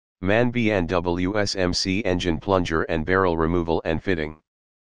B&W Smc engine plunger and barrel removal and fitting.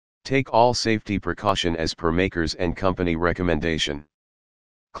 Take all safety precaution as per makers and company recommendation.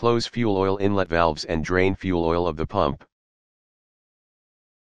 Close fuel oil inlet valves and drain fuel oil of the pump.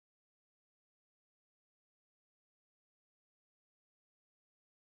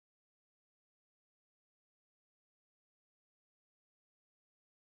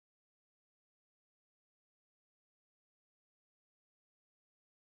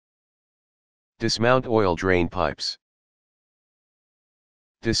 Dismount oil drain pipes.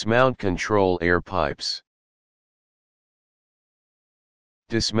 Dismount control air pipes.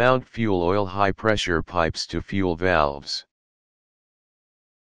 Dismount fuel oil high pressure pipes to fuel valves.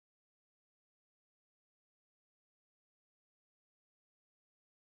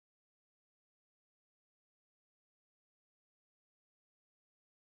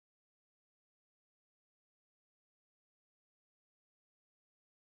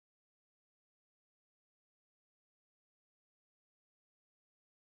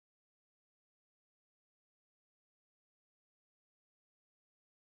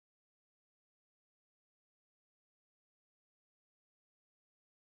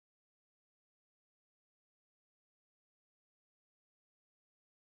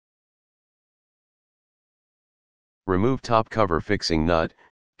 Remove top cover fixing nut.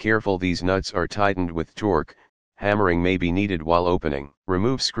 Careful, these nuts are tightened with torque, hammering may be needed while opening.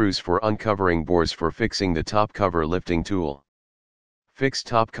 Remove screws for uncovering bores for fixing the top cover lifting tool. Fix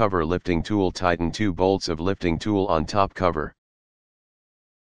top cover lifting tool. Tighten 2 bolts of lifting tool on top cover.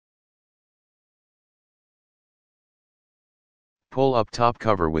 Pull up top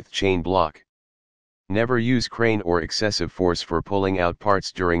cover with chain block. Never use crane or excessive force for pulling out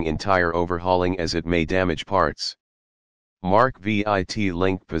parts during entire overhauling, as it may damage parts. Mark VIT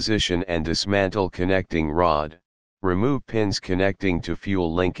link position and dismantle connecting rod. Remove pins connecting to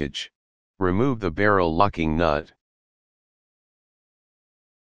fuel linkage. Remove the barrel locking nut.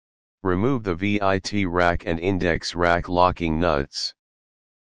 Remove the VIT rack and index rack locking nuts.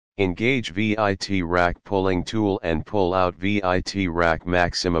 Engage VIT rack pulling tool and pull out VIT rack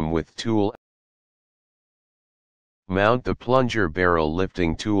maximum with tool. Mount the plunger barrel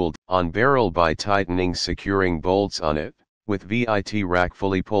lifting tool on barrel by tightening securing bolts on it. With VIT rack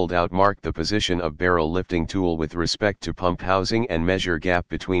fully pulled out, mark the position of barrel lifting tool with respect to pump housing and measure gap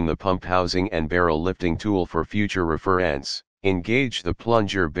between the pump housing and barrel lifting tool for future reference. Engage the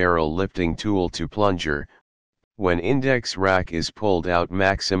plunger barrel lifting tool to plunger. When index rack is pulled out,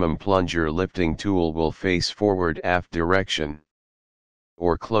 maximum plunger lifting tool will face forward aft direction,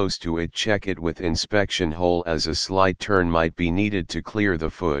 or close to it. Check it with inspection hole, as a slight turn might be needed to clear the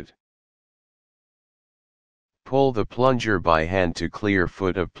foot. Pull the plunger by hand to clear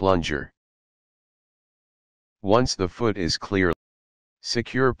foot of plunger. Once the foot is clear,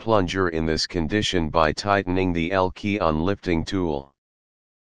 secure plunger in this condition by tightening the L key on lifting tool.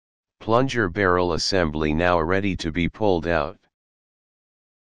 Plunger barrel assembly now ready to be pulled out.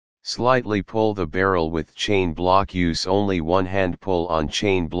 Slightly pull the barrel with chain block. Use only one hand pull on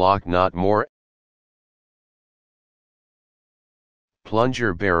chain block, not more.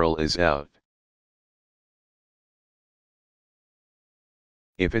 Plunger barrel is out.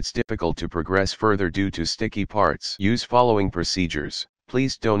 If it's difficult to progress further due to sticky parts, use following procedures.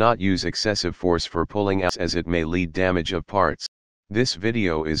 Please do not use excessive force for pulling out, as it may lead damage of parts. This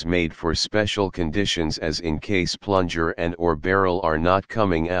video is made for special conditions, as in case plunger and or barrel are not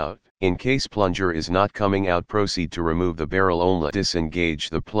coming out. In case plunger is not coming out, proceed to remove the barrel only.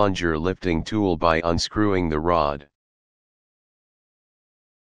 Disengage the plunger lifting tool by unscrewing the rod.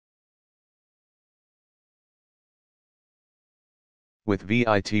 With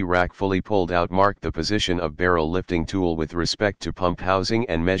VIT rack fully pulled out, mark the position of barrel lifting tool with respect to pump housing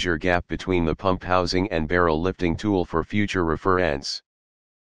and measure gap between the pump housing and barrel lifting tool for future reference.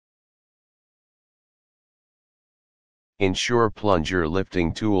 Ensure plunger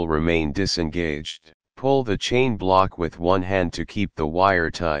lifting tool remain disengaged. Pull the chain block with one hand to keep the wire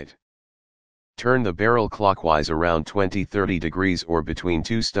tight. Turn the barrel clockwise around 20-30 degrees or between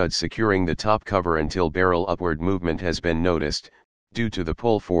 2 studs, securing the top cover until barrel upward movement has been noticed, due to the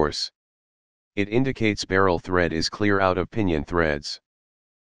pull force. It indicates barrel thread is clear out of pinion threads.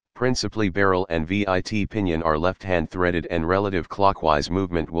 Principally barrel and VIT pinion are left-hand threaded, and relative clockwise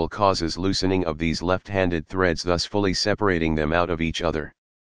movement will causes loosening of these left-handed threads, thus fully separating them out of each other.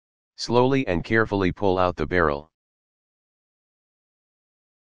 Slowly and carefully pull out the barrel.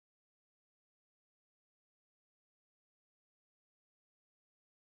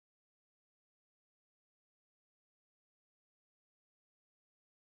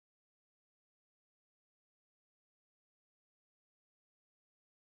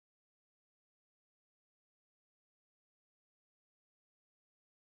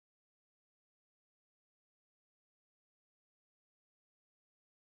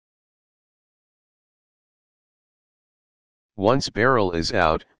 Once barrel is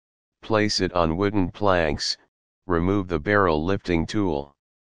out, place it on wooden planks, remove the barrel lifting tool.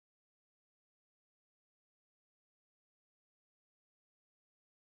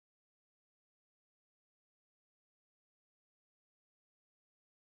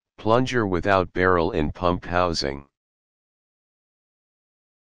 Plunger without barrel in pump housing.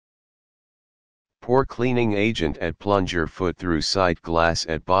 Pour cleaning agent at plunger foot through sight glass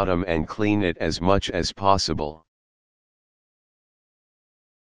at bottom and clean it as much as possible.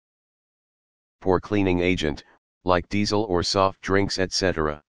 Pour cleaning agent, like diesel or soft drinks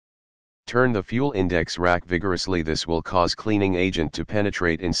etc. Turn the fuel index rack vigorously. This will cause cleaning agent to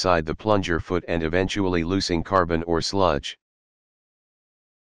penetrate inside the plunger foot and eventually losing carbon or sludge.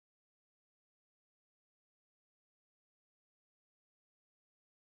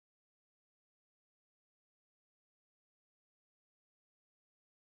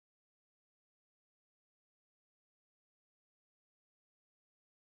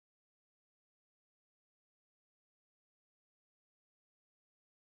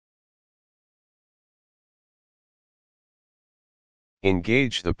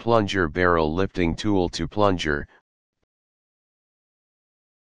 Engage the plunger barrel lifting tool to plunger.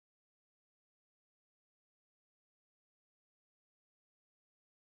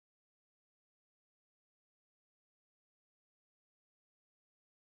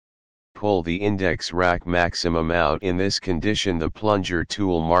 Pull the index rack maximum out. In this condition the plunger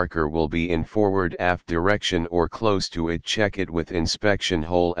tool marker will be in forward-aft direction or close to it. Check it with inspection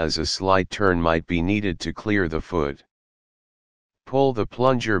hole as a slight turn might be needed to clear the foot. Pull the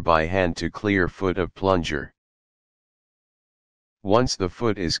plunger by hand to clear foot of plunger. Once the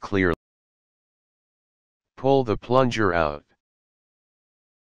foot is clear, pull the plunger out.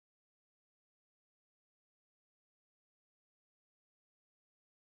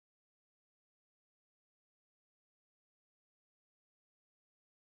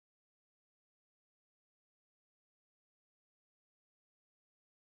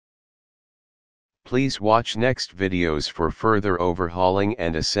 Please watch next videos for further overhauling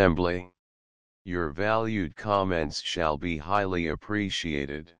and assembly. Your valued comments shall be highly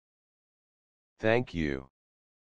appreciated. Thank you.